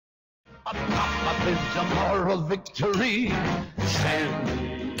Up is a moral victory.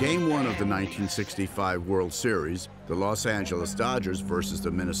 Stand. Game 1 of the 1965 World Series, the Los Angeles Dodgers versus the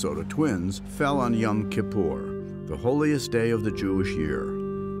Minnesota Twins, fell on Yom Kippur, the holiest day of the Jewish year.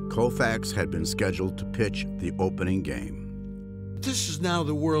 Koufax had been scheduled to pitch the opening game. This is now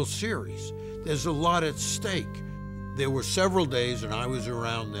the World Series. There's a lot at stake. There were several days, and I was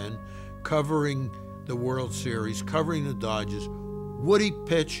around then, covering the World Series, covering the Dodgers. Would he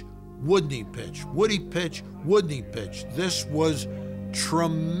pitch? Wouldn't he pitch? Would he pitch? Wouldn't he pitch? This was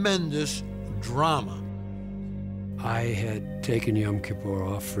tremendous drama. I had taken Yom Kippur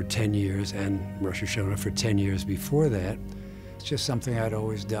off for 10 years and Rosh Hashanah for 10 years before that. It's just something I'd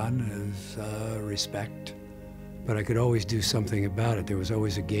always done as respect. But I could always do something about it. There was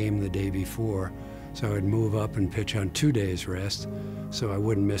always a game the day before, so I'd move up and pitch on 2 days rest so I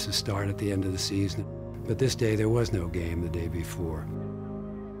wouldn't miss a start at the end of the season. But this day there was no game the day before.